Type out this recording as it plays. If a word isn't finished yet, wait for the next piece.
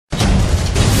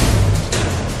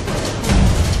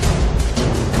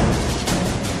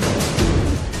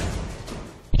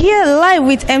here live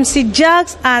with MC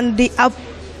Jax and the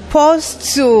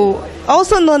Apostle,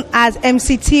 also known as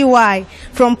MC TY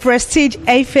from Prestige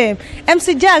FM.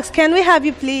 MC Jax, can we have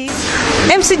you please?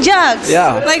 MC Jax,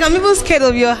 yeah. Like I'm even scared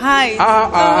of your height.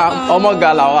 Oh my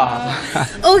God.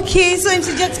 Okay, so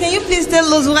MC Jax, can you please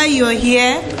tell us why you're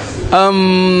here?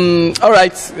 All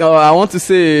right. I want to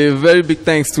say a very big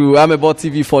thanks to Amebo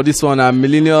TV for this one,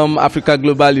 MELLINIUM Africa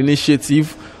Global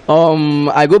Initiative.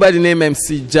 I go by the name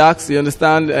MC Jax, you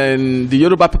understand, and the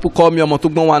Yoruba people call me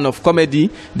Omotugbo one of comedy,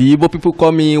 the Igbo people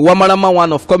call me Wamarama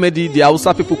one of comedy, the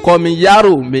Hausa people call me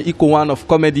Yaro Meiko one of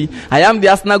comedy. I am the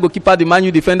Arsenal goalkeeper, the Man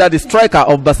U defender, the striker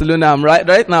of Barcelona.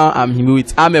 Right now I'm here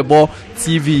with Amebo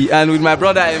TV and with my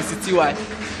brother MC TY.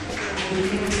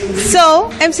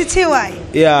 So, MC TY,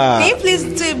 yeah. Can you please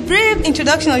do a brief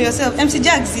introduction of yourself? MC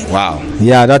Jax. Wow.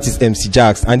 Yeah, that is MC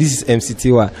Jax and this is MC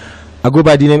TY. I go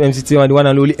by the name MC TY, the one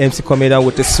and only MC comedian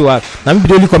with the swag. I'm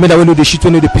the only comedian when know the shit,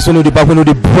 when know the piece, when know the back, when know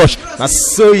the brush.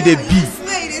 That's so it be.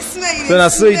 So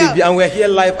that's so it be. And we're here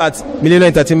live at MELLINIUM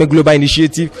Entertainment Global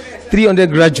Initiative.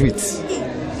 300 graduates.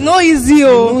 No easy,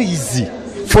 oh. No easy.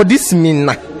 For this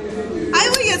minute. I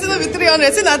will get to be 300,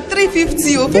 it's at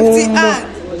 350 or 50 and.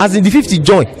 As in the 50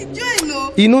 join. Join,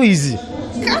 no. It's no easy.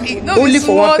 No, only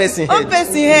for one person head. One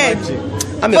person head.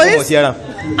 I'm a here.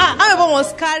 Amebo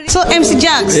was carried. So MC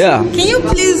Jax, yeah. Can you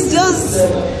please just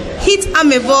hit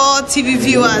Amebo TV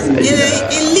viewers a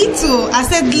little? I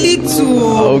said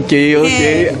little.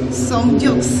 Okay. Some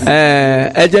jokes.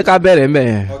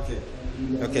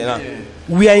 Okay, now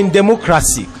we are in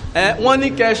democracy. One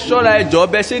can show a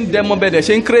job, demo better,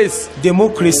 craze.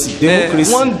 Democracy.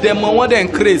 One demo, one then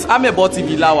craze. Amebo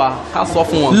TV lawa.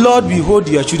 Lord, we hold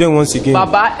your children once again.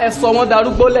 Baba,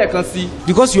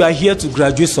 because you are here to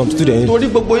graduate some students.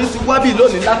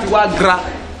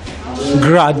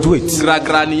 Graduate.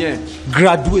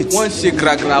 One shake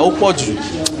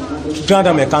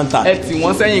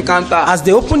as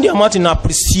they open their mouth in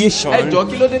appreciation, I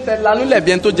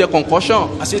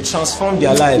say transform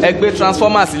their life. Let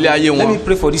me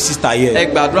pray for this sister here.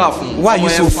 Why are you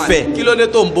so fair?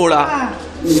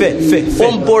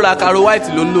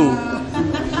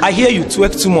 I hear you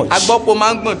twerk too much.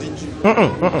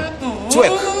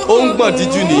 Twerk. But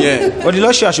the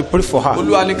Lord said I should pray for her.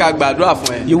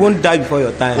 You won't die before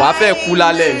your time.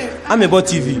 Amebo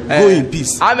TV, go in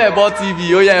peace. Amebo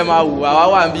TV,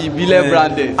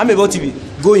 Amebo TV,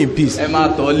 go in peace.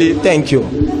 Thank you.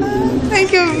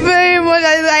 Thank you very much.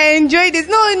 I enjoyed this.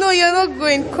 No, you're not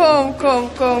going. Come.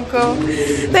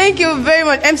 Thank you very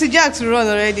much. MC Jax run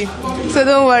already, so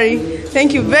don't worry.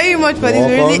 Thank you very much for this.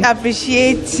 Really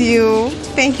appreciate you.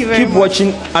 Thank you very much. Keep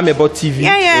watching Amebo TV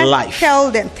live.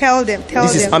 Tell them.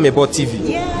 This is Amebo TV.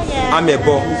 Yeah.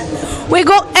 Amebo. We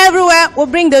go everywhere. We'll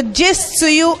bring the gist to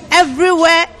you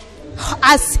everywhere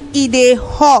as it is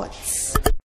hot.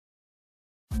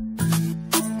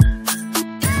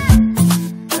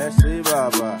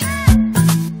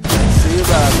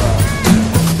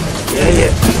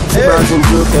 Yeah.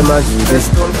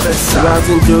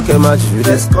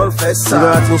 Let's confess.